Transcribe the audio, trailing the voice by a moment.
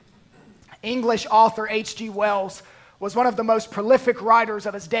English author H.G. Wells was one of the most prolific writers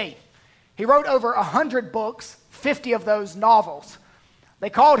of his day. He wrote over 100 books, 50 of those novels. They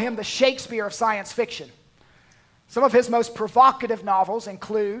called him the Shakespeare of science fiction. Some of his most provocative novels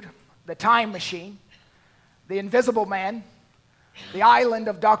include The Time Machine, The Invisible Man, The Island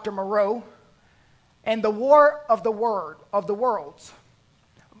of Dr. Moreau, and The War of the Worlds,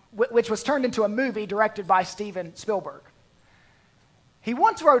 which was turned into a movie directed by Steven Spielberg. He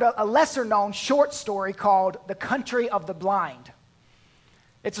once wrote a lesser-known short story called The Country of the Blind.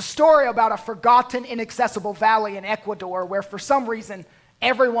 It's a story about a forgotten, inaccessible valley in Ecuador where, for some reason,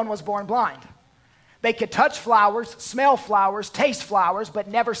 everyone was born blind. They could touch flowers, smell flowers, taste flowers, but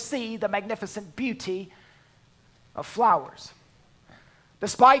never see the magnificent beauty of flowers.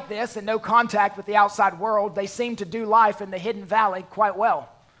 Despite this and no contact with the outside world, they seemed to do life in the hidden valley quite well.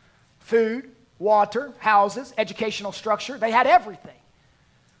 Food, water, houses, educational structure, they had everything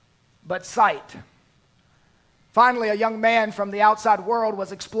but sight. Finally, a young man from the outside world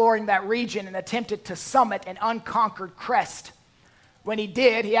was exploring that region and attempted to summit an unconquered crest. When he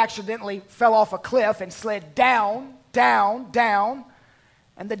did, he accidentally fell off a cliff and slid down, down, down,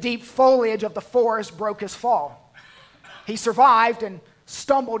 and the deep foliage of the forest broke his fall. He survived and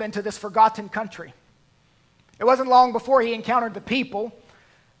stumbled into this forgotten country. It wasn't long before he encountered the people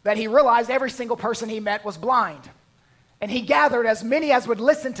that he realized every single person he met was blind. And he gathered as many as would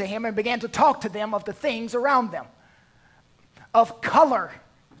listen to him and began to talk to them of the things around them, of color,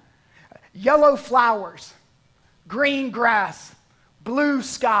 yellow flowers, green grass, blue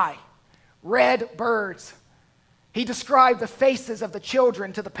sky, red birds. He described the faces of the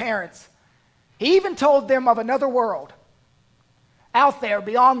children to the parents. He even told them of another world out there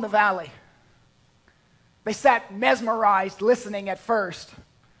beyond the valley. They sat mesmerized, listening at first,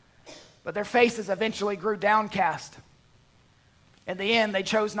 but their faces eventually grew downcast. In the end, they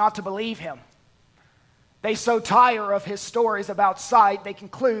chose not to believe him. They so tire of his stories about sight, they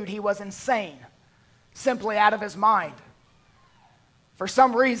conclude he was insane, simply out of his mind. For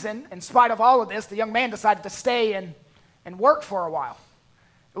some reason, in spite of all of this, the young man decided to stay and work for a while.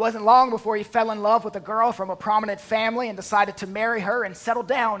 It wasn't long before he fell in love with a girl from a prominent family and decided to marry her and settle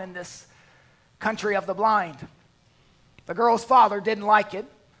down in this country of the blind. The girl's father didn't like it.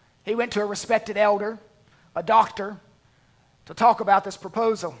 He went to a respected elder, a doctor, to talk about this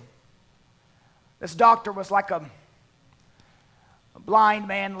proposal. This doctor was like a blind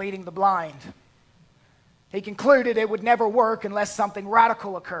man leading the blind. He concluded it would never work unless something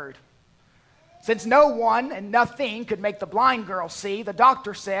radical occurred. Since no one and nothing could make the blind girl see, the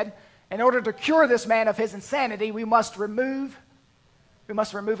doctor said, in order to cure this man of his insanity, we must remove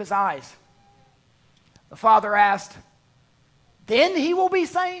his eyes. The father asked, then he will be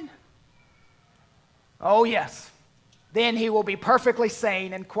sane? Oh yes. Then he will be perfectly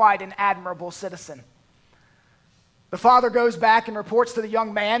sane and quite an admirable citizen. The father goes back and reports to the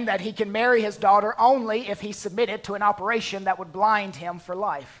young man that he can marry his daughter only if he submitted to an operation that would blind him for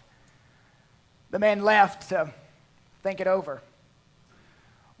life. The man left to think it over.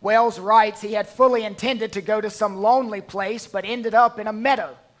 Wells writes he had fully intended to go to some lonely place, but ended up in a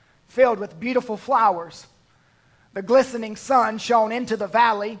meadow filled with beautiful flowers. The glistening sun shone into the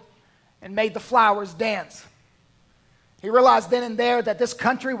valley and made the flowers dance. He realized then and there that this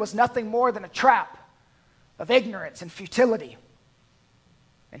country was nothing more than a trap of ignorance and futility.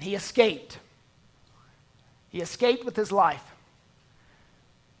 And he escaped. He escaped with his life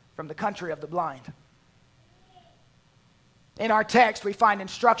from the country of the blind. In our text, we find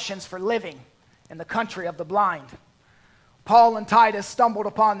instructions for living in the country of the blind. Paul and Titus stumbled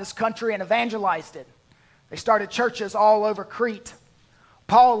upon this country and evangelized it. They started churches all over Crete.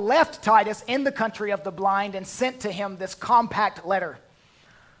 Paul left Titus in the country of the blind and sent to him this compact letter,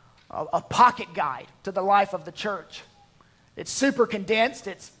 a pocket guide to the life of the church. It's super condensed,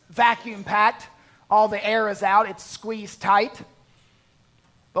 it's vacuum packed, all the air is out, it's squeezed tight.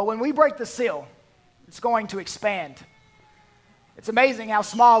 But when we break the seal, it's going to expand. It's amazing how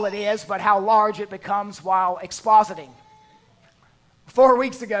small it is, but how large it becomes while expositing. 4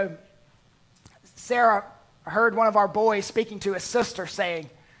 weeks ago, Sarah heard one of our boys speaking to his sister saying,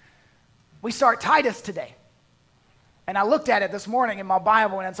 we start Titus today. And I looked at it this morning in my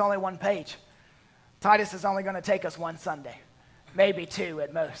Bible and it's only one page. Titus is only going to take us one Sunday, maybe two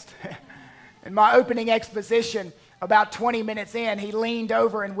at most. In my opening exposition, about 20 minutes in, he leaned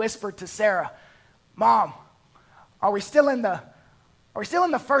over and whispered to Sarah, Mom, are we still in the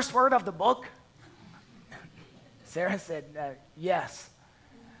first word of the book? Sarah said, yes.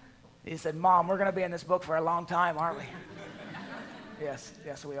 He said, Mom, we're going to be in this book for a long time, aren't we?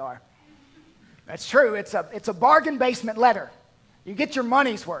 Yes, we are. That's true. It's a bargain basement letter. You get your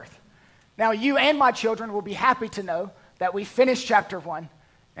money's worth. Now, you and my children will be happy to know that we finished chapter 1,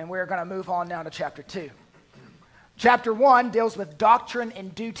 and we're going to move on now to chapter 2. Chapter 1 deals with doctrine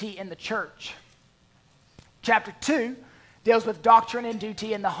and duty in the church. Chapter 2 deals with doctrine and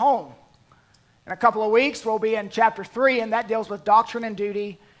duty in the home. In a couple of weeks, we'll be in chapter 3, and that deals with doctrine and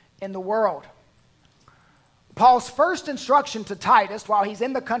duty in the world. Paul's first instruction to Titus while he's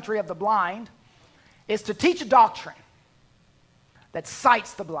in the country of the blind is to teach a doctrine that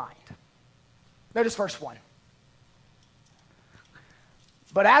sights the blind. Notice verse 1.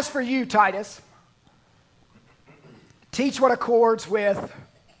 But as for you, Titus, teach what accords with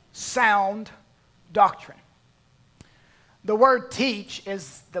sound doctrine. The word teach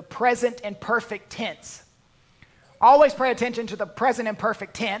is the present imperfect tense. Always pay attention to the present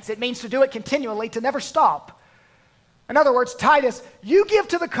imperfect tense. It means to do it continually, to never stop. In other words, Titus, you give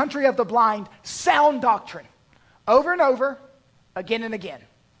to the country of the blind sound doctrine over and over, again and again.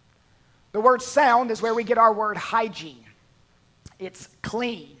 The word sound is where we get our word hygiene. It's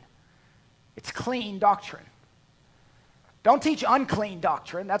clean. It's clean doctrine. Don't teach unclean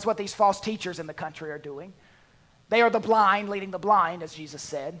doctrine. That's what these false teachers in the country are doing. They are the blind leading the blind, as Jesus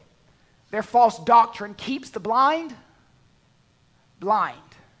said. Their false doctrine keeps the blind blind.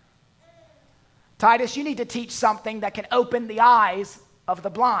 Titus, you need to teach something that can open the eyes of the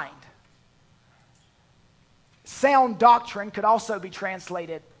blind. Sound doctrine could also be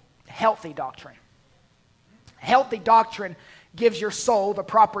translated healthy doctrine. Healthy doctrine gives your soul the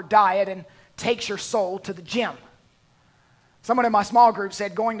proper diet and takes your soul to the gym. Someone in my small group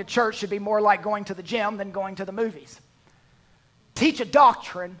said going to church should be more like going to the gym than going to the movies. Teach a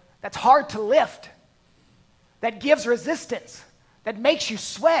doctrine that's hard to lift, that gives resistance, that makes you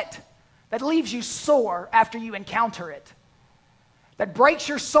sweat, that leaves you sore after you encounter it, that breaks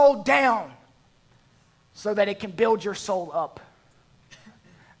your soul down so that it can build your soul up.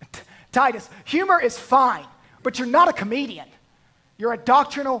 Titus, humor is fine, but you're not a comedian. You're a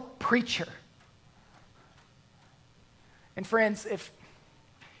doctrinal preacher. And friends,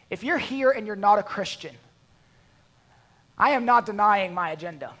 if you're here and you're not a Christian, I am not denying my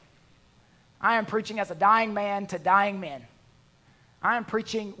agenda. I am preaching as a dying man to dying men. I am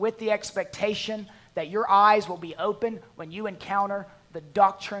preaching with the expectation that your eyes will be open when you encounter the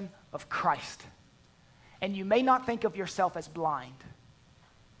doctrine of Christ. And you may not think of yourself as blind,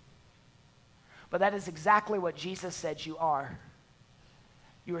 but that is exactly what Jesus said you are.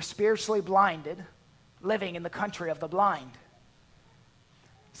 You are spiritually blinded, living in the country of the blind.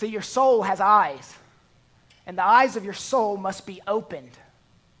 See, your soul has eyes, and the eyes of your soul must be opened.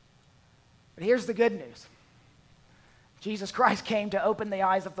 But here's the good news. Jesus Christ came to open the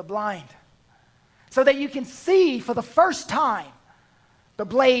eyes of the blind so that you can see for the first time the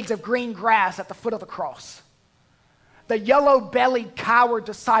blades of green grass at the foot of the cross, the yellow-bellied coward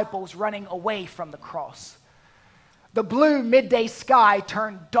disciples running away from the cross, the blue midday sky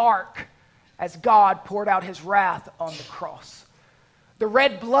turned dark as God poured out his wrath on the cross, the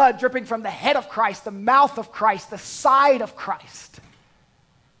red blood dripping from the head of Christ, the mouth of Christ, the side of Christ.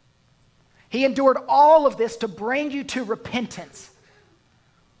 He endured all of this to bring you to repentance.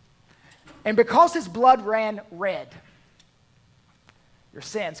 And because his blood ran red, your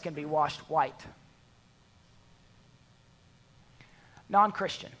sins can be washed white.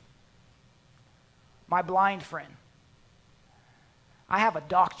 Non-Christian, my blind friend, I have a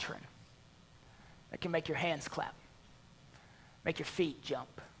doctrine that can make your hands clap, make your feet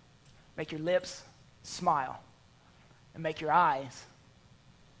jump, make your lips smile, and make your eyes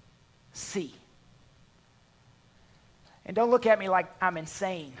see. And don't look at me like I'm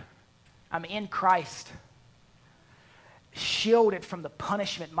insane. I'm in Christ, shielded from the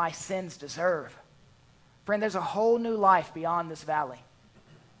punishment my sins deserve. Friend, there's a whole new life beyond this valley.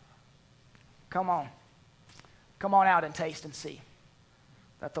 Come on. Come on out and taste and see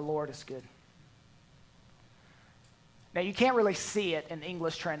that the Lord is good. Now, you can't really see it in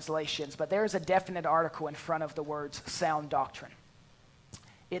English translations, but there is a definite article in front of the words sound doctrine.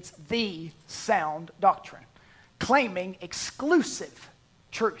 It's the sound doctrine, claiming exclusive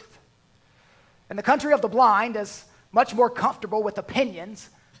truth. And the country of the blind is much more comfortable with opinions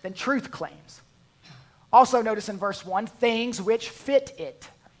than truth claims. Also notice in verse 1, things which fit it.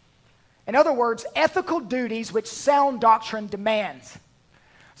 In other words, ethical duties which sound doctrine demands.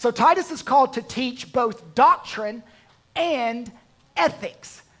 So Titus is called to teach both doctrine and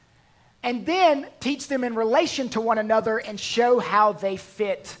ethics, and then teach them in relation to one another and show how they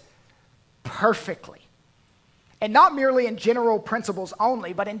fit perfectly. And not merely in general principles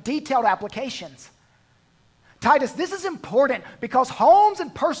only, but in detailed applications. Titus, this is important because homes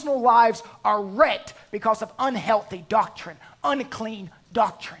and personal lives are wrecked because of unhealthy doctrine, unclean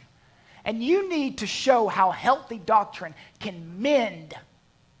doctrine. And you need to show how healthy doctrine can mend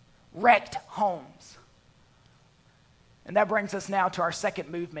wrecked homes. And that brings us now to our second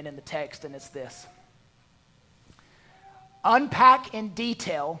movement in the text, and it's this. Unpack in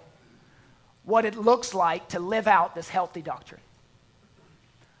detail what it looks like to live out this healthy doctrine.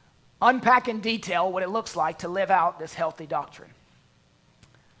 Unpack in detail what it looks like to live out this healthy doctrine.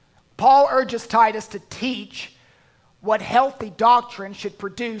 Paul urges Titus to teach what healthy doctrine should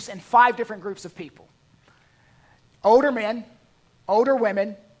produce in 5 different groups of people. Older men, older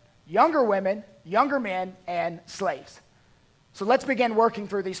women, younger men, and slaves. So let's begin working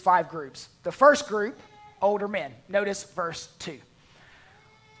through these 5 groups. The first group, older men. Notice verse 2.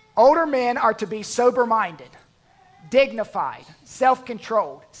 Older men are to be sober-minded, dignified,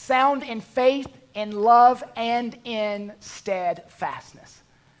 self-controlled, sound in faith, in love, and in steadfastness.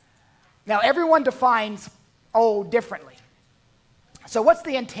 Now, everyone defines old differently. So what's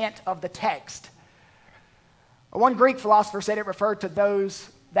the intent of the text? One Greek philosopher said it referred to those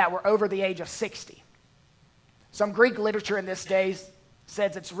that were over the age of 60. Some Greek literature in this day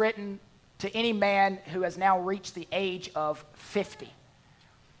says it's written to any man who has now reached the age of 50.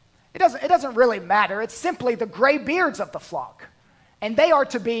 It doesn't really matter. It's simply the gray beards of the flock. And they are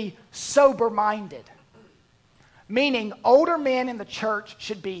to be sober-minded. Meaning older men in the church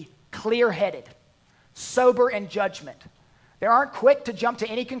should be clear-headed, sober in judgment. They aren't quick to jump to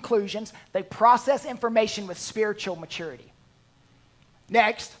any conclusions. They process information with spiritual maturity.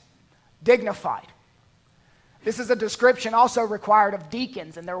 Next, dignified. This is a description also required of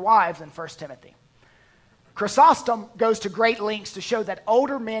deacons and their wives in 1 Timothy. Chrysostom goes to great lengths to show that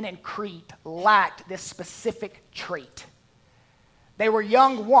older men in Crete lacked this specific trait. They were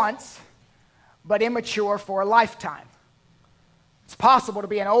young once, but immature for a lifetime. It's possible to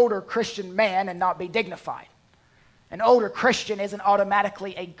be an older Christian man and not be dignified. An older Christian isn't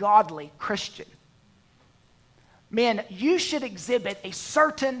automatically a godly Christian. Men, you should exhibit a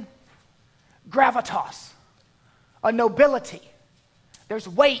certain gravitas, a nobility. There's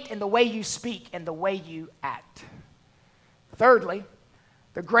weight in the way you speak and the way you act. Thirdly,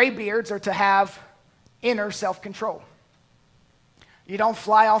 the graybeards are to have inner self-control. You don't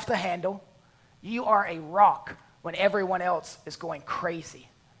fly off the handle. You are a rock when everyone else is going crazy.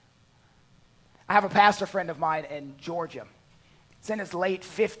 I have a pastor friend of mine in Georgia. He's in his late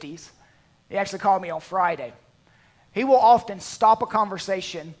 50s. He actually called me on Friday. He will often stop a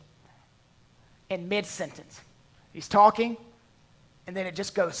conversation in mid-sentence. He's talking, and then it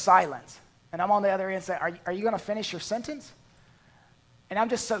just goes silence. And I'm on the other end saying, are you going to finish your sentence? And I'm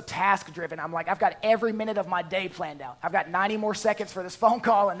just so task-driven. I'm like, I've got every minute of my day planned out. I've got 90 more seconds for this phone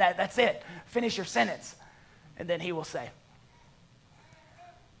call, and that's it. Finish your sentence. And then he will say,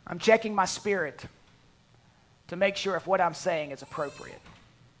 I'm checking my spirit to make sure if what I'm saying is appropriate.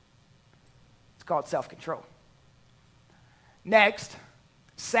 It's called self-control. Next,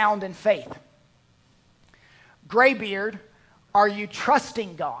 sound in faith. Graybeard, are you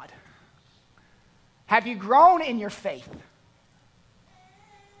trusting God? Have you grown in your faith?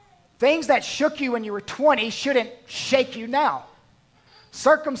 Things that shook you when you were 20 shouldn't shake you now.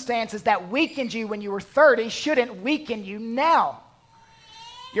 Circumstances that weakened you when you were 30 shouldn't weaken you now.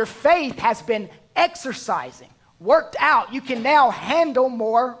 Your faith has been exercising, worked out. You can now handle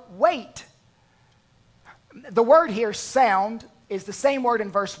more weight. The word here, sound, is the same word in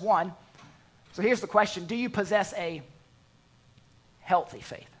verse 1. So here's the question. Do you possess a healthy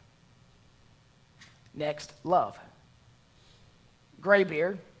faith? Next, love.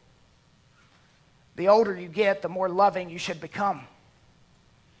 Graybeard. The older you get, the more loving you should become.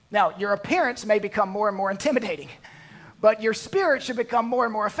 Now, your appearance may become more and more intimidating, but your spirit should become more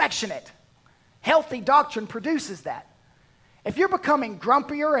and more affectionate. Healthy doctrine produces that. If you're becoming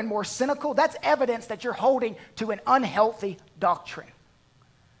grumpier and more cynical, that's evidence that you're holding to an unhealthy doctrine.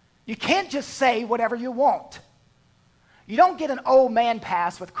 You can't just say whatever you want. You don't get an old man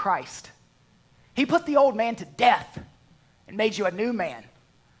pass with Christ. He put the old man to death and made you a new man,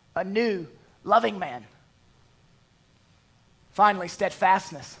 a new, loving man. Finally,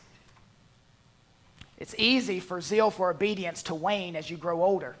 steadfastness. It's easy for zeal for obedience to wane as you grow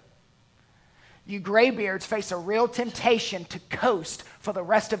older. You graybeards face a real temptation to coast for the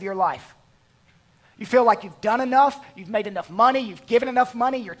rest of your life. You feel like you've done enough, you've made enough money, you've given enough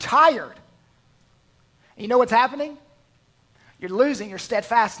money, you're tired. And you know what's happening? You're losing your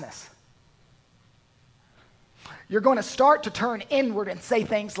steadfastness. You're going to start to turn inward and say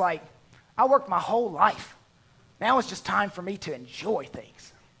things like, I worked my whole life. Now it's just time for me to enjoy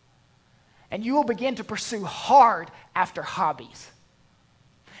things. And you will begin to pursue hard after hobbies.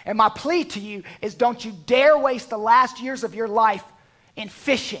 And my plea to you is don't you dare waste the last years of your life in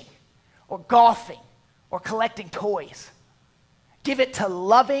fishing or golfing or collecting toys. Give it to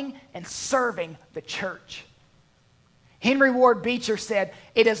loving and serving the church. Henry Ward Beecher said,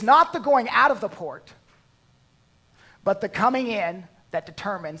 "It is not the going out of the port, but the coming in that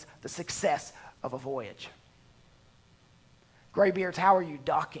determines the success of a voyage." Graybeards, how are you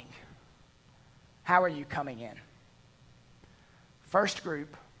docking? How are you coming in? First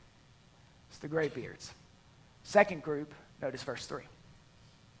group is the graybeards. Second group, notice verse 3.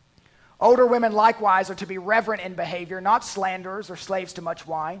 Older women likewise are to be reverent in behavior, not slanderers or slaves to much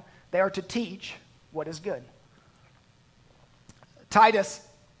wine. They are to teach what is good. Titus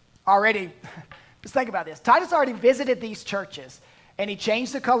already, just think about this. Titus already visited these churches, and he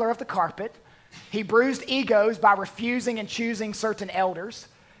changed the color of the carpet. He bruised egos by refusing and choosing certain elders.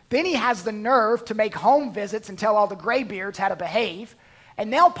 Then he has the nerve to make home visits and tell all the graybeards how to behave. And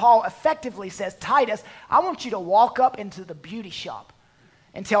now Paul effectively says, Titus, I want you to walk up into the beauty shop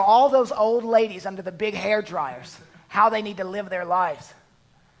and tell all those old ladies under the big hair dryers how they need to live their lives.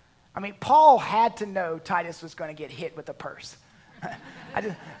 I mean, Paul had to know Titus was going to get hit with a purse.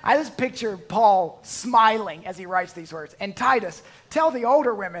 I just picture Paul smiling as he writes these words. And Titus, tell the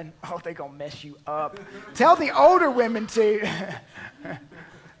older women, oh, they're going to mess you up. Tell the older women to.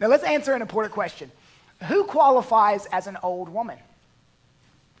 Now let's answer an important question. Who qualifies as an old woman?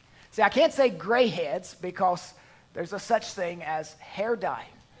 See, I can't say gray heads because there's a such thing as hair dye.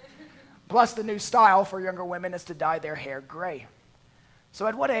 Plus, the new style for younger women is to dye their hair gray. So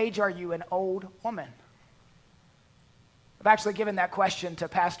at what age are you an old woman? I've actually given that question to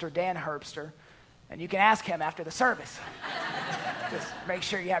Pastor Dan Herbster, and you can ask him after the service. Just make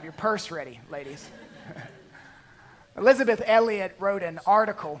sure you have your purse ready, ladies. Elizabeth Elliot wrote an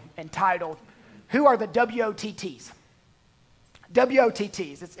article entitled, Who Are the WOTTs?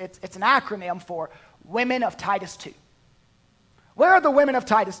 WOTTs, it's an acronym for Women of Titus II. Where are the women of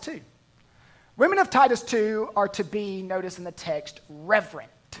Titus II? Women of Titus II are to be, notice in the text, reverent.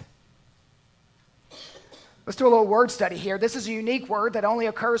 Let's do a little word study here. This is a unique word that only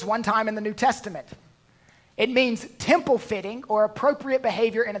occurs one time in the New Testament. It means temple fitting or appropriate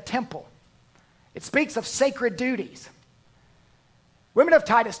behavior in a temple. It speaks of sacred duties. Women of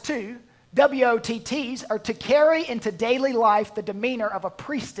Titus II, WOTTs, are to carry into daily life the demeanor of a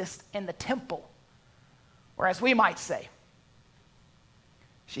priestess in the temple. Or as we might say,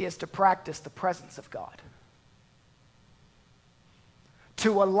 she is to practice the presence of God.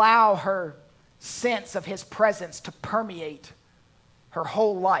 To allow her sense of his presence to permeate her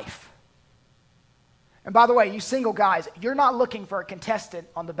whole life. And by the way, you single guys, you're not looking for a contestant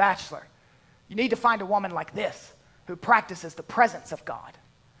on The Bachelor. You need to find a woman like this who practices the presence of God.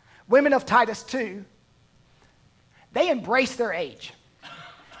 Women of Titus II, they embrace their age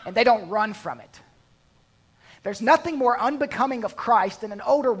and they don't run from it. There's nothing more unbecoming of Christ than an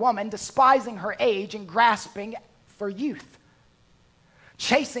older woman despising her age and grasping for youth,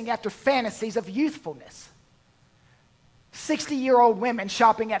 chasing after fantasies of youthfulness. 60-year-old women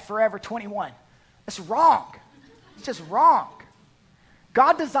shopping at Forever 21. That's wrong. It's just wrong.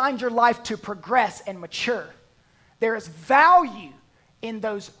 God designed your life to progress and mature. There is value in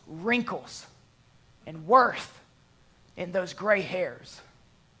those wrinkles and worth in those gray hairs.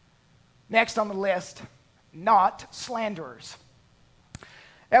 Next on the list, not slanderers.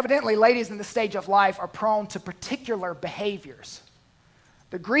 Evidently, ladies in this stage of life are prone to particular behaviors.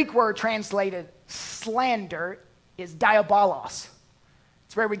 The Greek word translated slander is diabolos.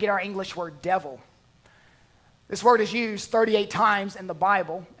 It's where we get our English word devil. This word is used 38 times in the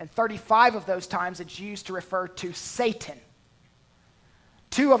Bible, and 35 of those times it's used to refer to Satan.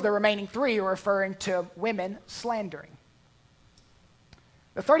 2 of the remaining 3 are referring to women slandering.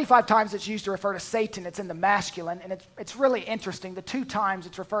 The 35 times it's used to refer to Satan, it's in the masculine, and it's really interesting. The 2 times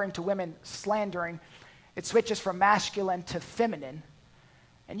it's referring to women slandering, it switches from masculine to feminine.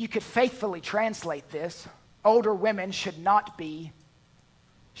 And you could faithfully translate this. Older women should not be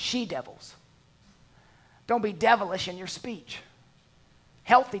she-devils. Don't be devilish in your speech.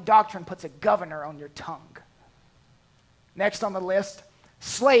 Healthy doctrine puts a governor on your tongue. Next on the list,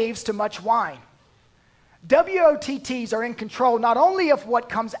 slaves to much wine. WOTTs are in control not only of what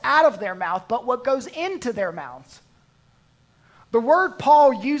comes out of their mouth, but what goes into their mouths. The word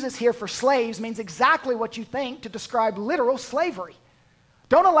Paul uses here for slaves means exactly what you think to describe literal slavery.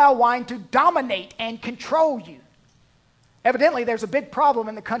 Don't allow wine to dominate and control you. Evidently, there's a big problem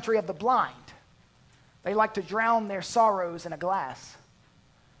in the country of the blind. They like to drown their sorrows in a glass.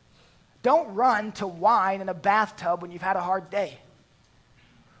 Don't run to wine in a bathtub when you've had a hard day.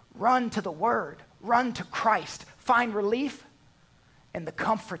 Run to the Word. Run to Christ. Find relief in the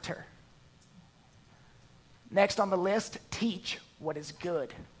Comforter. Next on the list, teach what is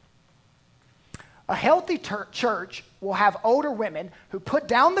good. A healthy church will have older women who put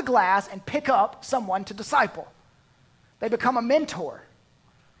down the glass and pick up someone to disciple. They become a mentor.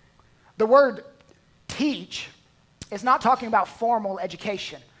 The word teach is not talking about formal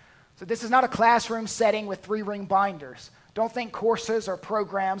education. So this is not a classroom setting with 3-ring binders. Don't think courses or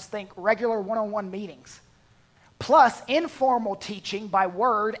programs, think regular one-on-one meetings. Plus informal teaching by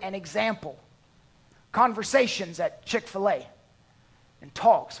word and example. Conversations at Chick-fil-A and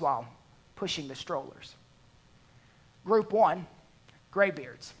talks while pushing the strollers. Group 1,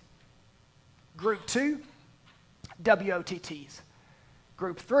 graybeards. Group 2, WOTTs.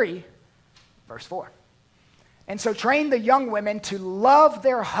 Group 3, verse 4. And so train the young women to love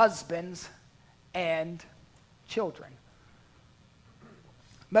their husbands and children.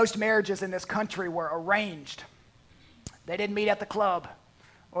 Most marriages in this country were arranged. They didn't meet at the club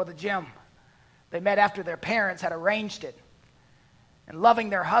or the gym. They met after their parents had arranged it. And loving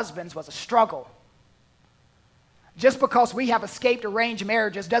their husbands was a struggle. Just because we have escaped arranged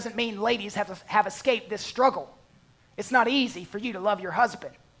marriages doesn't mean ladies have escaped this struggle. It's not easy for you to love your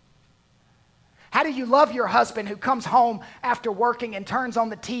husband. How do you love your husband who comes home after working and turns on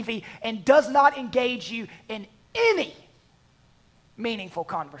the TV and does not engage you in any meaningful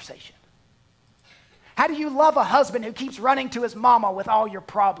conversation? How do you love a husband who keeps running to his mama with all your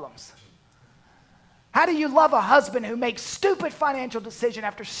problems? How do you love a husband who makes stupid financial decision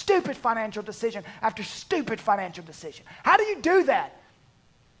after stupid financial decision after stupid financial decision? How do you do that?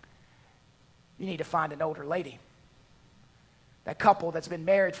 You need to find an older lady. That couple that's been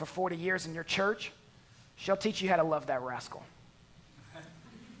married for 40 years in your church, she'll teach you how to love that rascal.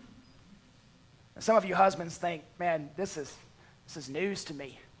 And some of you husbands think, man, this is news to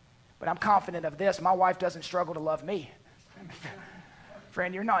me. But I'm confident of this. My wife doesn't struggle to love me.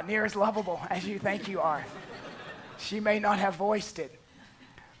 Friend, you're not near as lovable as you think you are. She may not have voiced it,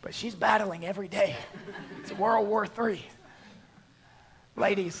 but she's battling every day. It's World War III.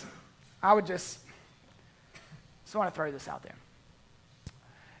 Ladies, I just want to throw this out there.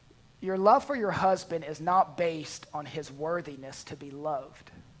 Your love for your husband is not based on his worthiness to be loved.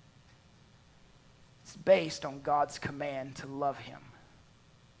 It's based on God's command to love him.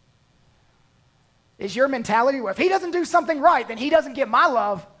 Is your mentality, well, if he doesn't do something right, then he doesn't get my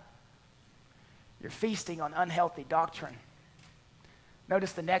love? You're feasting on unhealthy doctrine.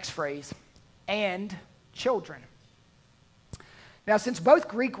 Notice the next phrase, and children. Now, since both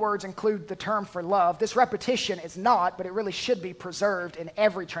Greek words include the term for love, this repetition is not, but it really should be preserved in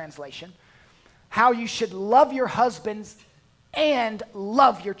every translation, how you should love your husbands and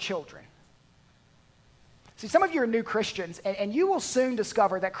love your children. See, some of you are new Christians, and you will soon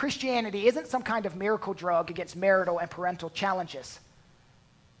discover that Christianity isn't some kind of miracle drug against marital and parental challenges.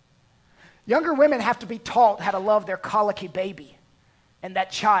 Younger women have to be taught how to love their colicky baby and that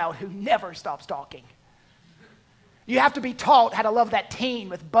child who never stops talking. You have to be taught how to love that teen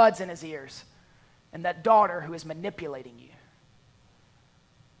with buds in his ears and that daughter who is manipulating you.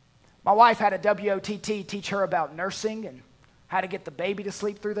 My wife had a WOTT teach her about nursing and how to get the baby to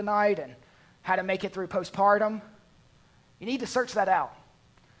sleep through the night and how to make it through postpartum. You need to search that out.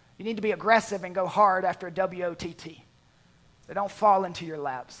 You need to be aggressive and go hard after a WOTT. They don't fall into your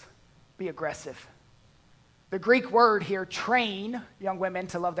laps. Be aggressive. The Greek word here, train young women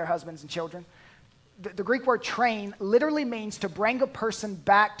to love their husbands and children. The Greek word train literally means to bring a person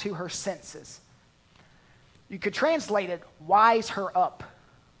back to her senses. You could translate it, wise her up.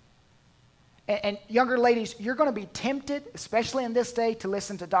 And younger ladies, you're going to be tempted, especially in this day, to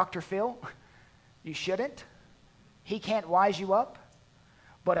listen to Dr. Phil. You shouldn't. He can't wise you up.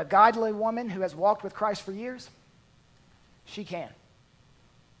 But a godly woman who has walked with Christ for years, she can.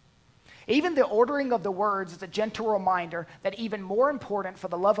 Even the ordering of the words is a gentle reminder that even more important for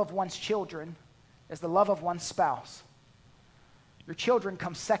the love of one's children is the love of one's spouse. Your children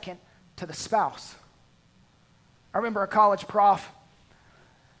come second to the spouse. I remember a college prof's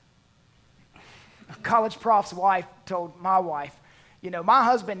wife told my wife, my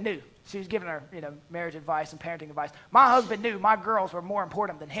husband knew. She was giving her, marriage advice and parenting advice. My husband knew my girls were more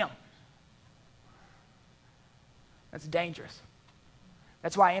important than him. That's dangerous.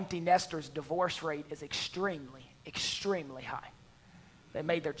 That's why empty nesters' divorce rate is extremely, extremely high. They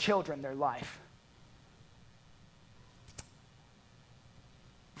made their children their life.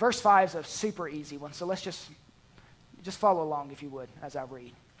 Verse 5 is a super easy one, so let's just follow along if you would as I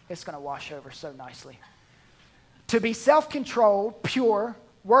read. It's going to wash over so nicely. To be self-controlled, pure,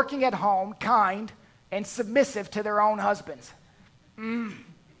 working at home, kind, and submissive to their own husbands. Can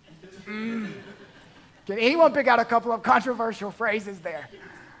anyone pick out a couple of controversial phrases there?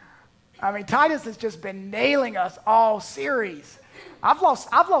 I mean, Titus has just been nailing us all series. I've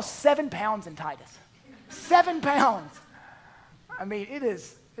lost 7 pounds in Titus. 7 pounds. I mean,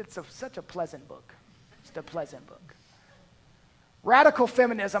 such a pleasant book. It's a pleasant book. Radical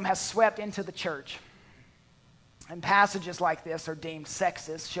feminism has swept into the church, and passages like this are deemed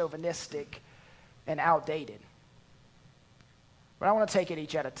sexist, chauvinistic, and outdated. But I want to take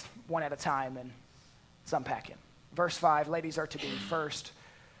it one at a time and let's unpack it. Verse 5, ladies are to be first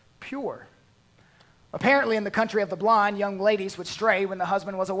pure. Apparently in the country of the blind, young ladies would stray when the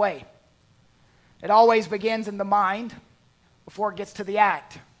husband was away. It always begins in the mind before it gets to the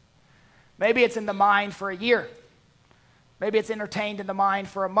act. Maybe it's in the mind for a year. Maybe it's entertained in the mind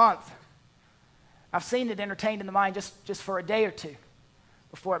for a month. I've seen it entertained in the mind just for a day or two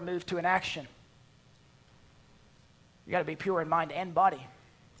before it moved to an action. You got to be pure in mind and body.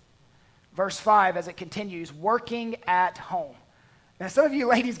 Verse 5, as it continues, working at home. Now, some of you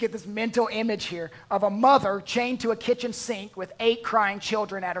ladies get this mental image here of a mother chained to a kitchen sink with 8 crying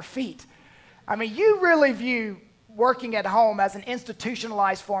children at her feet. I mean, you really view working at home as an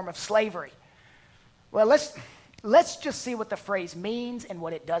institutionalized form of slavery. Well, let's just see what the phrase means and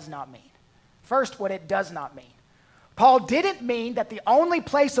what it does not mean. First, what it does not mean. Paul didn't mean that the only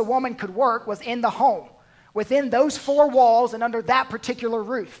place a woman could work was in the home, within those 4 walls and under that particular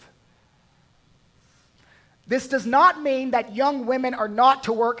roof. This does not mean that young women are not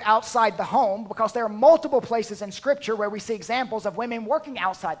to work outside the home, because there are multiple places in Scripture where we see examples of women working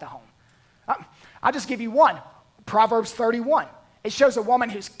outside the home. I'll just give you one. Proverbs 31. It shows a woman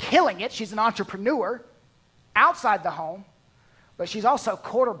who's killing it. She's an entrepreneur outside the home, but she's also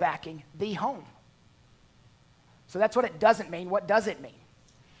quarterbacking the home. So that's what it doesn't mean. What does it mean?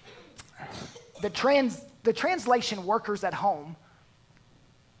 The translation workers at home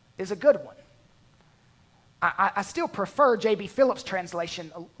is a good one. I still prefer J.B. Phillips'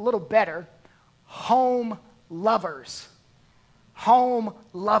 translation a little better. Home lovers. Home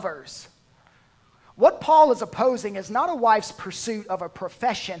lovers. What Paul is opposing is not a wife's pursuit of a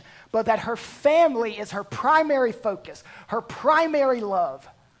profession, but that her family is her primary focus, her primary love.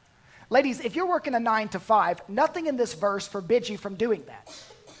 Ladies, if you're working a 9 to 5, nothing in this verse forbids you from doing that.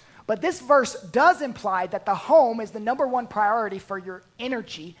 But this verse does imply that the home is the number one priority for your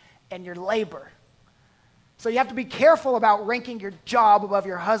energy and your labor. So you have to be careful about ranking your job above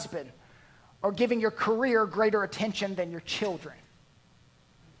your husband or giving your career greater attention than your children.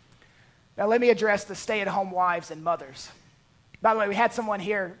 Now let me address the stay-at-home wives and mothers. By the way, we had someone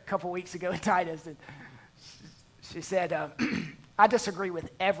here a couple weeks ago in Titus, and she said, I disagree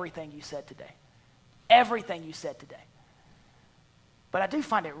with everything you said today. Everything you said today. But I do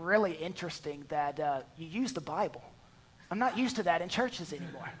find it really interesting that you use the Bible. I'm not used to that in churches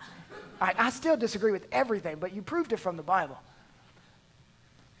anymore. I still disagree with everything, but you proved it from the Bible.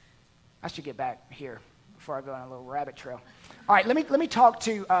 I should get back here before I go on a little rabbit trail. All right, let me talk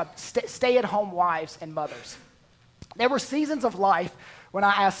to stay-at-home wives and mothers. There were seasons of life when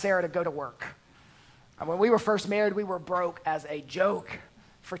I asked Sarah to go to work. When we were first married, we were broke as a joke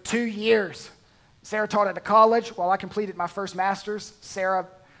for 2 years. Sarah taught at a college. While I completed my first master's, Sarah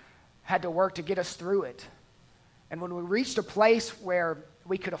had to work to get us through it. And when we reached a place where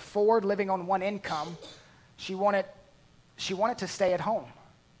we could afford living on one income, she wanted to stay at home.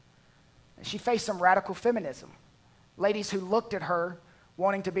 And she faced some radical feminism. Ladies who looked at her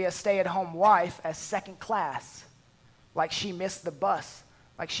wanting to be a stay-at-home wife as second class, like she missed the bus,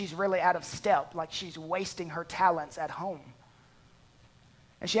 like she's really out of step, like she's wasting her talents at home.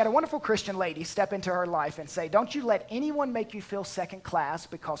 And she had a wonderful Christian lady step into her life and say, don't you let anyone make you feel second class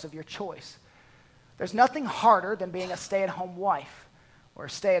because of your choice. There's nothing harder than being a stay-at-home wife or a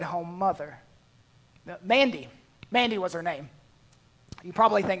stay-at-home mother. Now, Mandy was her name. You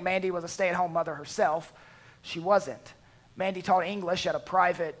probably think Mandy was a stay-at-home mother herself. She wasn't. Mandy taught English at a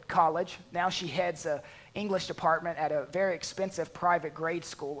private college. Now she heads an English department at a very expensive private grade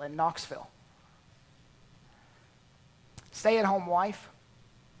school in Knoxville. Stay-at-home wife.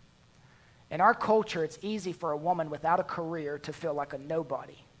 In our culture, it's easy for a woman without a career to feel like a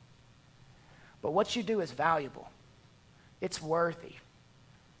nobody. But what you do is valuable. It's worthy.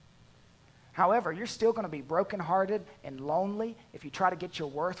 However, you're still going to be brokenhearted and lonely if you try to get your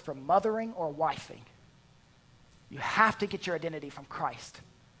worth from mothering or wifing. You have to get your identity from Christ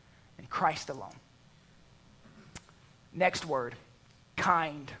and Christ alone. Next word,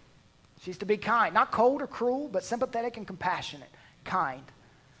 kind. She's to be kind, not cold or cruel, but sympathetic and compassionate, kind.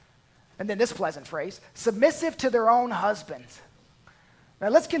 And then this pleasant phrase, submissive to their own husbands. Now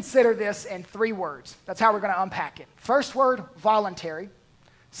let's consider this in 3 words. That's how we're going to unpack it. First word, voluntary.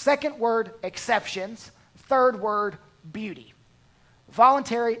 Second word, exceptions. Third word, beauty.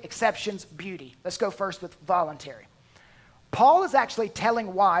 Voluntary, exceptions, beauty. Let's go first with voluntary. Paul is actually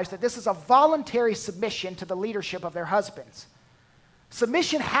telling wives that this is a voluntary submission to the leadership of their husbands.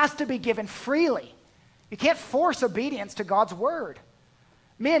 Submission has to be given freely. You can't force obedience to God's word.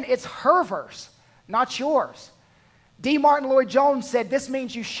 Men, it's her verse, not yours. D. Martin Lloyd-Jones said this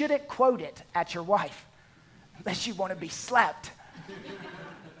means you shouldn't quote it at your wife unless you want to be slapped.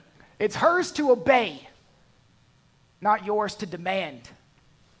 It's hers to obey, not yours to demand.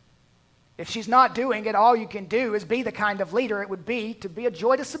 If she's not doing it, all you can do is be the kind of leader it would be to be a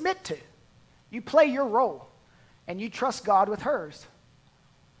joy to submit to. You play your role, and you trust God with hers.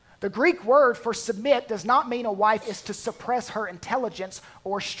 The Greek word for submit does not mean a wife is to suppress her intelligence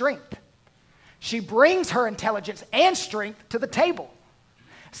or strength. She brings her intelligence and strength to the table.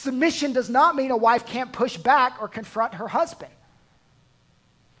 Submission does not mean a wife can't push back or confront her husband.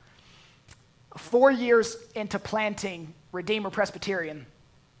 4 years into planting Redeemer Presbyterian,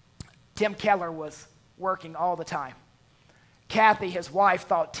 Tim Keller was working all the time. Kathy, his wife,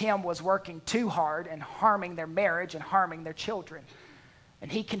 thought Tim was working too hard and harming their marriage and harming their children.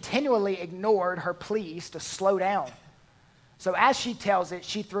 And he continually ignored her pleas to slow down. So as she tells it,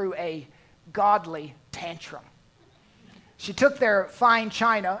 she threw a godly tantrum. She took their fine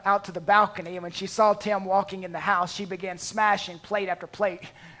china out to the balcony, and when she saw Tim walking in the house, she began smashing plate after plate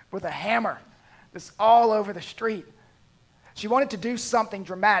with a hammer, just all over the street. She wanted to do something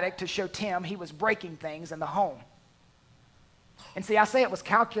dramatic to show Tim he was breaking things in the home. And see, I say it was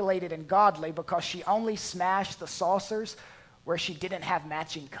calculated and godly because she only smashed the saucers where she didn't have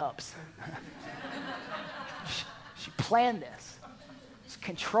matching cups. She planned this. It's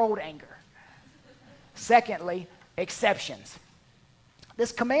controlled anger. Secondly, exceptions.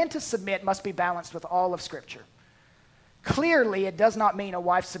 This command to submit must be balanced with all of Scripture. Clearly, it does not mean a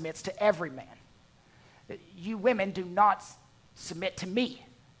wife submits to every man. You women do not submit to me.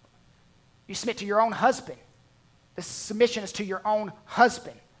 You submit to your own husband. This submission is to your own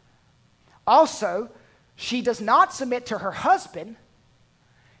husband. Also, she does not submit to her husband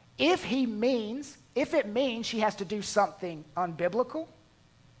if it means she has to do something unbiblical,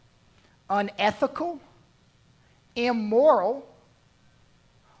 unethical, immoral,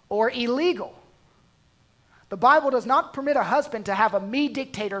 or illegal. The Bible does not permit a husband to have a me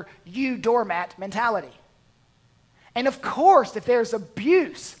dictator, you doormat mentality. And of course, if there's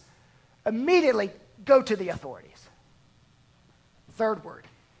abuse, immediately go to the authorities. Third word,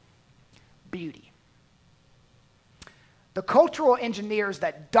 beauty. The cultural engineers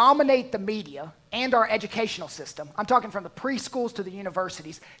that dominate the media and our educational system, I'm talking from the preschools to the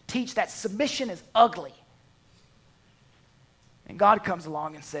universities, teach that submission is ugly. And God comes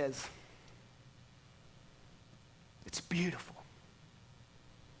along and says, it's beautiful.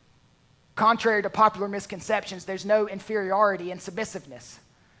 Contrary to popular misconceptions, there's no inferiority in submissiveness.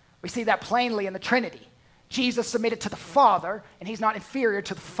 We see that plainly in the Trinity. Jesus submitted to the Father, and he's not inferior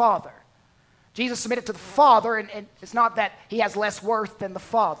to the Father. Jesus submitted to the Father, and it's not that he has less worth than the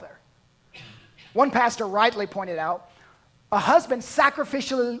Father. One pastor rightly pointed out, a husband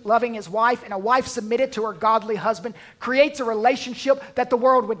sacrificially loving his wife and a wife submitted to her godly husband creates a relationship that the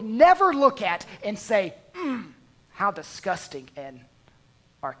world would never look at and say, how disgusting and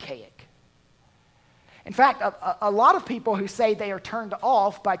archaic. In fact, a lot of people who say they are turned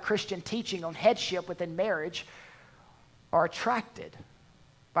off by Christian teaching on headship within marriage are attracted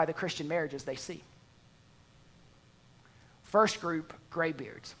by the Christian marriages they see. First group,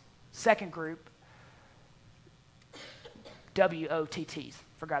 graybeards. Second group, WOTTs.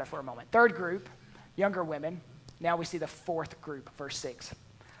 Forgot it for a moment. Third group, younger women. Now we see the fourth group, verse 6.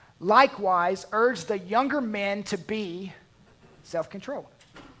 Likewise, urge the younger men to be self-controlled.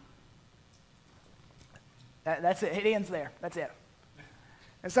 That's it. It ends there. That's it.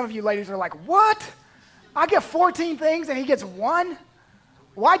 And some of you ladies are like, what? I get 14 things and he gets one?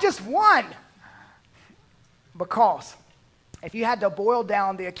 Why just one? Because if you had to boil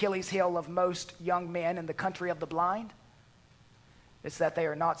down the Achilles heel of most young men in the country of the blind, it's that they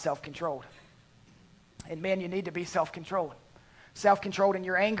are not self-controlled. And men, you need to be self-controlled. Self-controlled in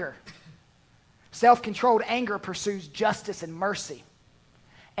your anger. Self-controlled anger pursues justice and mercy.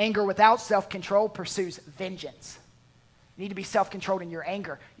 Anger without self-control pursues vengeance. You need to be self-controlled in your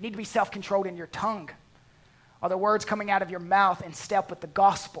anger. You need to be self-controlled in your tongue. Are the words coming out of your mouth in step with the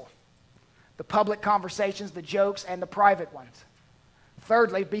gospel? The public conversations, the jokes, and the private ones.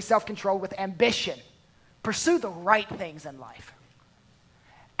 Thirdly, be self-controlled with ambition. Pursue the right things in life.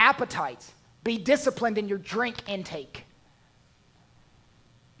 Appetites. Be disciplined in your drink intake.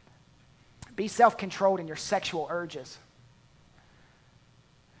 Be self-controlled in your sexual urges.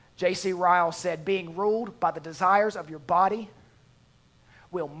 J.C. Ryle said, being ruled by the desires of your body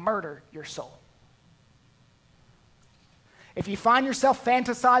will murder your soul. If you find yourself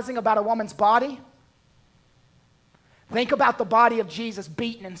fantasizing about a woman's body, think about the body of Jesus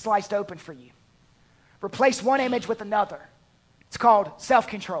beaten and sliced open for you. Replace one image with another. It's called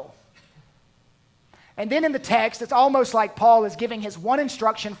self-control. And then in the text, it's almost like Paul is giving his one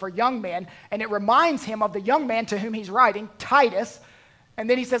instruction for young men, and it reminds him of the young man to whom he's writing, Titus. And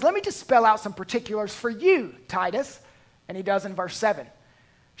then he says, let me just spell out some particulars for you, Titus. And he does in verse 7.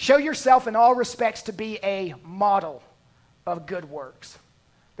 Show yourself in all respects to be a model of good works.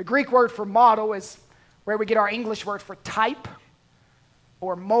 The Greek word for model is where we get our English word for type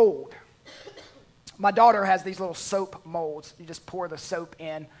or mold. My daughter has these little soap molds. You just pour the soap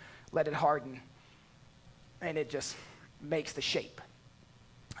in, let it harden, and it just makes the shape.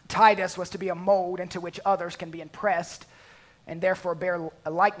 Titus was to be a mold into which others can be impressed and therefore bear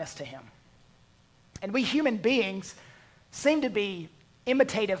a likeness to him. And we human beings seem to be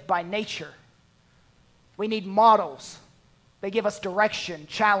imitative by nature. We need models. They give us direction,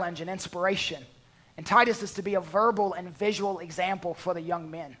 challenge, and inspiration. And Titus is to be a verbal and visual example for the young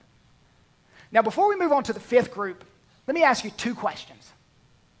men. Now, before we move on to the fifth group, let me ask you two questions.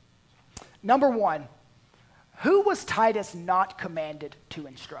 Number one, who was Titus not commanded to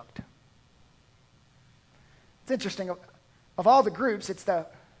instruct? It's interesting. Of all the groups, it's the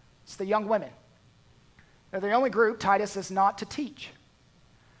young women. They're the only group Titus is not to teach.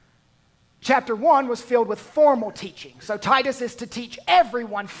 Chapter 1 was filled with formal teaching. So Titus is to teach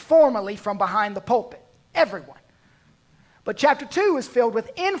everyone formally from behind the pulpit. Everyone. But chapter 2 is filled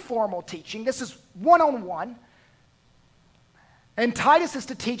with informal teaching. This is one-on-one. And Titus is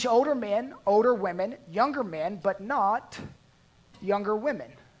to teach older men, older women, younger men, but not younger women.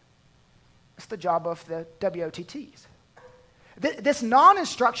 It's the job of the WOTTs. This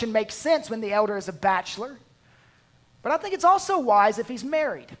non-instruction makes sense when the elder is a bachelor, but I think it's also wise if he's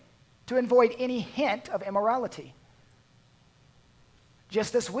married, to avoid any hint of immorality.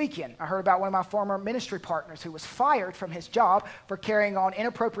 Just this weekend, I heard about one of my former ministry partners who was fired from his job for carrying on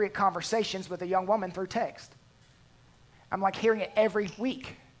inappropriate conversations with a young woman through text. I'm like hearing it every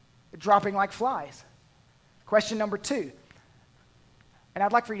week, dropping like flies. Question number 2, and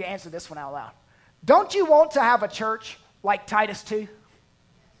I'd like for you to answer this one out loud. Don't you want to have a church like Titus 2?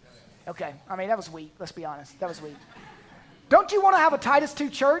 Okay, I mean, that was weak. Let's be honest. That was weak. Don't you want to have a Titus 2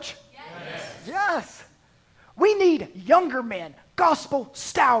 church? Yes. Yes. We need younger men, gospel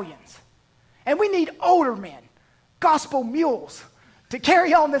stallions. And we need older men, gospel mules, to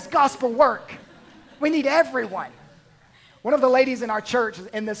carry on this gospel work. We need everyone. One of the ladies in our church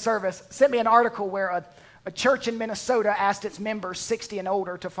in this service sent me an article where a church in Minnesota asked its members 60 and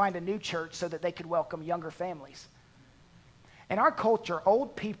older to find a new church so that they could welcome younger families. In our culture,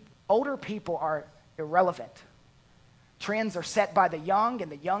 older people are irrelevant. Trends are set by the young,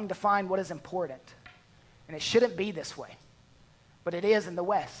 and the young define what is important. And it shouldn't be this way, but it is in the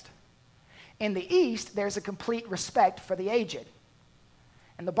West. In the East, there's a complete respect for the aged.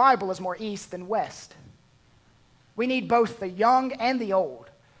 And the Bible is more East than West. We need both the young and the old.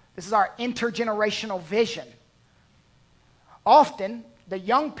 This is our intergenerational vision. Often, the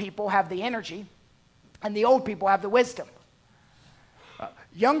young people have the energy, and the old people have the wisdom.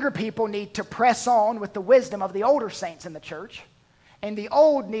 Younger people need to press on with the wisdom of the older saints in the church, and the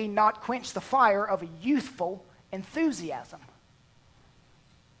old need not quench the fire of a youthful enthusiasm.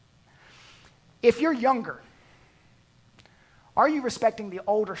 If you're younger, are you respecting the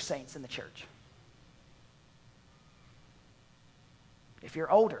older saints in the church? If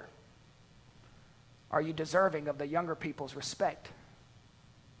you're older, are you deserving of the younger people's respect?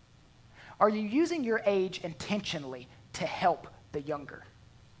 Are you using your age intentionally to help the younger?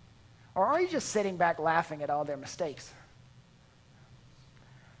 Or are you just sitting back laughing at all their mistakes?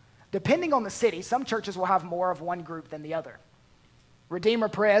 Depending on the city, some churches will have more of one group than the other. Redeemer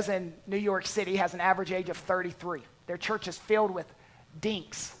Pres in New York City has an average age of 33. Their church is filled with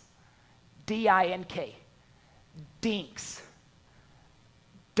dinks, D-I-N-K, dinks,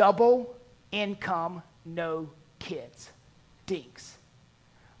 double income, no kids, dinks.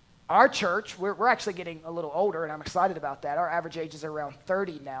 Our church, we're actually getting a little older, and I'm excited about that. Our average age is around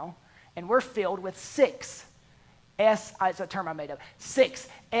 30 now, and we're filled with six, it's a term I made up, six,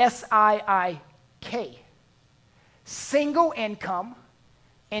 S-I-I-K, single income,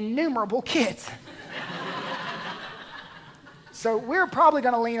 innumerable kids. So we're probably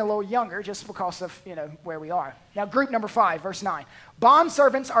going to lean a little younger just because of, where we are. Now, group number 5, verse 9.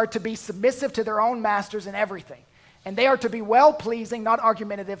 Bondservants are to be submissive to their own masters in everything, and they are to be well-pleasing, not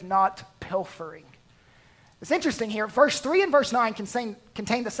argumentative, not pilfering. It's interesting here. Verse 3 and verse 9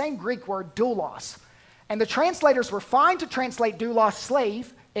 contain the same Greek word, doulos. And the translators were fine to translate doulos,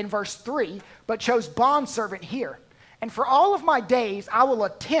 slave, in verse 3, but chose bondservant here. And for all of my days, I will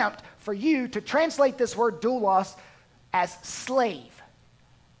attempt for you to translate this word doulos as slave.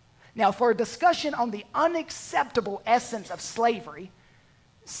 Now, for a discussion on the unacceptable essence of slavery,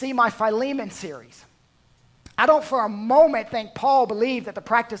 see my Philemon series. I don't for a moment think Paul believed that the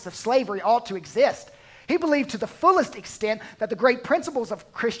practice of slavery ought to exist. He believed to the fullest extent that the great principles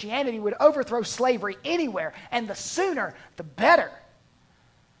of Christianity would overthrow slavery anywhere, and the sooner, the better.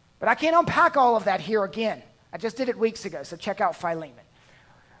 But I can't unpack all of that here again. I just did it weeks ago, so check out Philemon.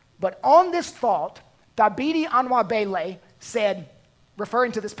 But on this thought, Dabiri Anwabele said,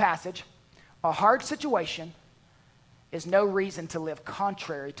 referring to this passage, a hard situation is no reason to live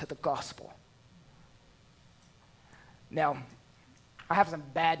contrary to the gospel. Now, I have some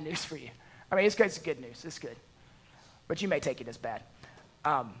bad news for you. I mean, it's good news. It's good. But you may take it as bad.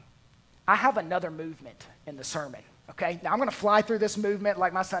 I have another movement in the sermon, okay? Now, I'm going to fly through this movement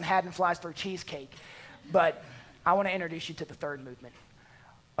like my son Haddon flies through cheesecake. But I want to introduce you to the third movement.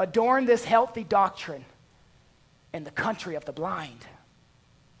 Adorn this healthy doctrine in the country of the blind.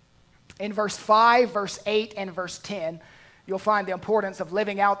 In verse 5, verse 8, and verse 10, you'll find the importance of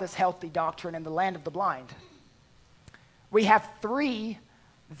living out this healthy doctrine in the land of the blind. We have 3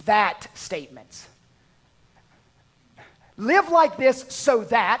 that statements. Live like this so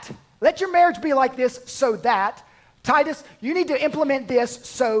that. Let your marriage be like this so that. Titus, you need to implement this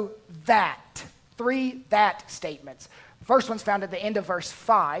so that. 3 that statements. First one's found at the end of verse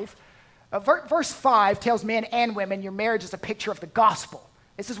 5. Verse 5 tells men and women your marriage is a picture of the gospel.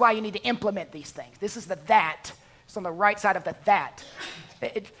 This is why you need to implement these things. This is the that. It's on the right side of the that.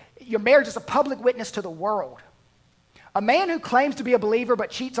 Your marriage is a public witness to the world. A man who claims to be a believer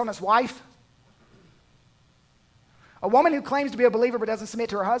but cheats on his wife. A woman who claims to be a believer but doesn't submit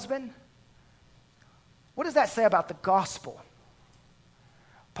to her husband. What does that say about the gospel?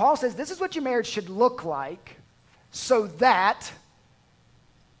 Paul says this is what your marriage should look like so that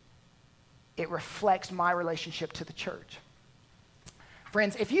it reflects my relationship to the church.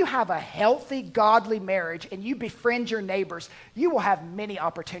 Friends, if you have a healthy, godly marriage and you befriend your neighbors, you will have many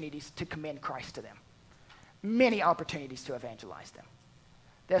opportunities to commend Christ to them. Many opportunities to evangelize them.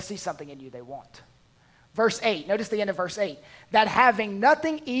 They'll see something in you they want. Verse 8, notice the end of verse 8. That having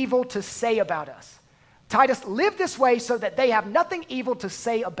nothing evil to say about us. Titus, live this way so that they have nothing evil to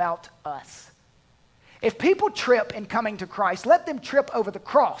say about us. If people trip in coming to Christ, let them trip over the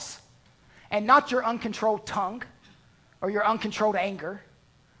cross and not your uncontrolled tongue or your uncontrolled anger.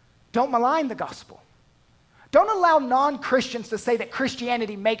 Don't malign the gospel. Don't allow non-Christians to say that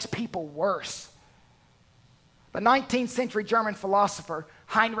Christianity makes people worse. The 19th century German philosopher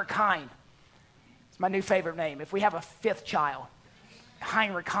Heinrich Heine, it's my new favorite name. If we have a 5th child,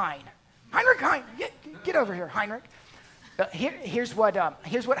 Heinrich Heine. Heinrich Heine, get over here, Heinrich. Here's what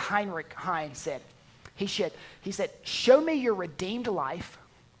Heinrich Heine said. He said, show me your redeemed life,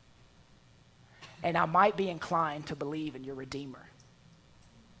 and I might be inclined to believe in your Redeemer.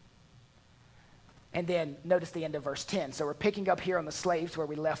 And then notice the end of verse 10. So we're picking up here on the slaves where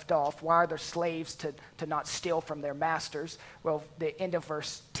we left off. Why are there slaves to not steal from their masters? Well, the end of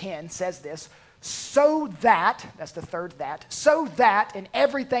verse 10 says this. So that, that's the third that, so that in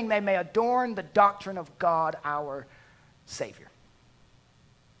everything they may adorn the doctrine of God our Savior.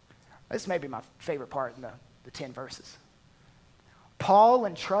 This may be my favorite part in the 10 verses. Paul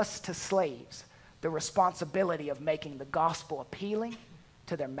entrusts to slaves the responsibility of making the gospel appealing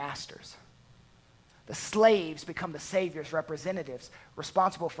to their masters. The slaves become the Savior's representatives,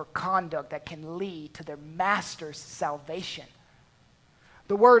 responsible for conduct that can lead to their master's salvation.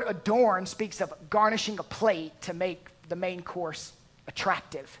 The word adorn speaks of garnishing a plate to make the main course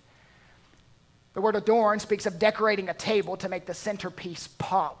attractive. The word adorn speaks of decorating a table to make the centerpiece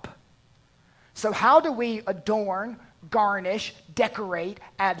pop. So how do we adorn, garnish, decorate,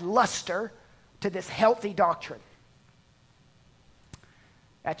 add luster to this healthy doctrine?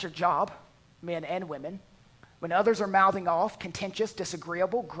 At your job, men and women, when others are mouthing off, contentious,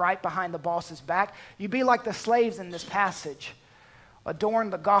 disagreeable, gripe behind the boss's back, you be like the slaves in this passage. Adorn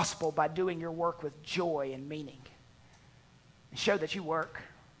the gospel by doing your work with joy and meaning. And show that you work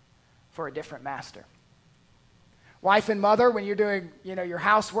for a different master. Wife and mother, when you're doing, your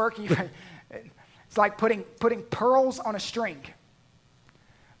housework, it's like putting pearls on a string.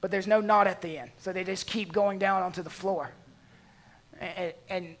 But there's no knot at the end, so they just keep going down onto the floor.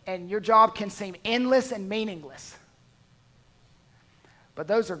 And your job can seem endless and meaningless. But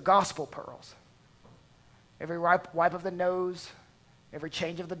those are gospel pearls. Every wipe of the nose, every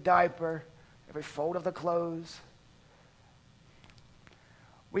change of the diaper, every fold of the clothes.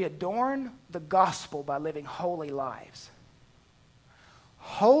 We adorn the gospel by living holy lives.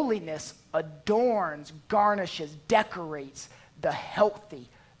 Holiness adorns, garnishes, decorates the healthy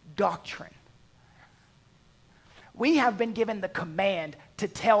doctrine. We have been given the command to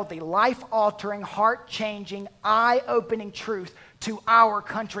tell the life-altering, heart-changing, eye-opening truth to our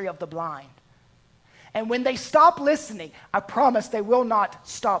country of the blind. And when they stop listening, I promise they will not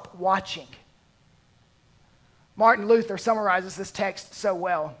stop watching. Martin Luther summarizes this text so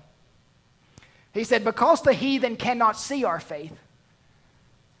well. He said, because the heathen cannot see our faith,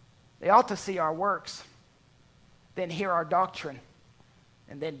 they ought to see our works, then hear our doctrine,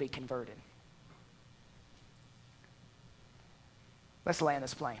 and then be converted. Let's land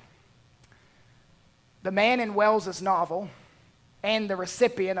this plane. The man in Wells's novel and the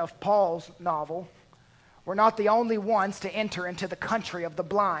recipient of Paul's novel were not the only ones to enter into the country of the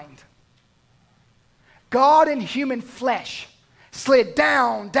blind. God in human flesh slid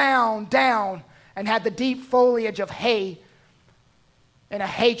down, down, down, and had the deep foliage of hay in a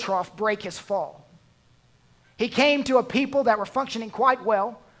hay trough break his fall. He came to a people that were functioning quite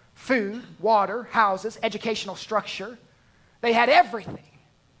well: food, water, houses, educational structure. They had everything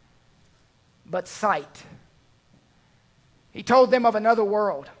but sight. He told them of another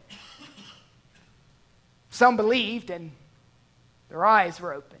world. Some believed, and their eyes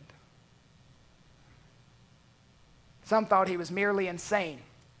were opened. Some thought he was merely insane,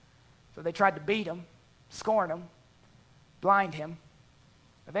 so they tried to beat him, scorn him, blind him.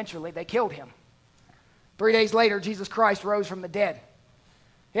 Eventually, they killed him. 3 days later, Jesus Christ rose from the dead.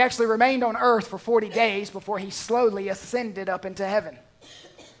 He actually remained on earth for 40 days before he slowly ascended up into heaven,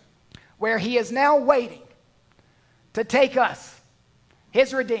 where he is now waiting to take us,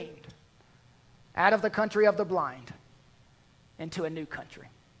 his redeemed, out of the country of the blind into a new country,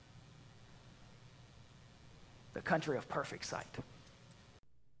 the country of perfect sight.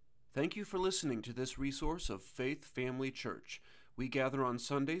 Thank you for listening to this resource of Faith Family Church. We gather on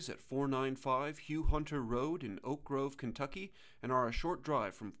Sundays at 495 Hugh Hunter Road in Oak Grove, Kentucky, and are a short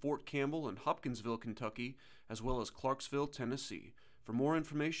drive from Fort Campbell and Hopkinsville, Kentucky, as well as Clarksville, Tennessee. For more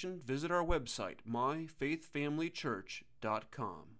information, visit our website, myfaithfamilychurch.com.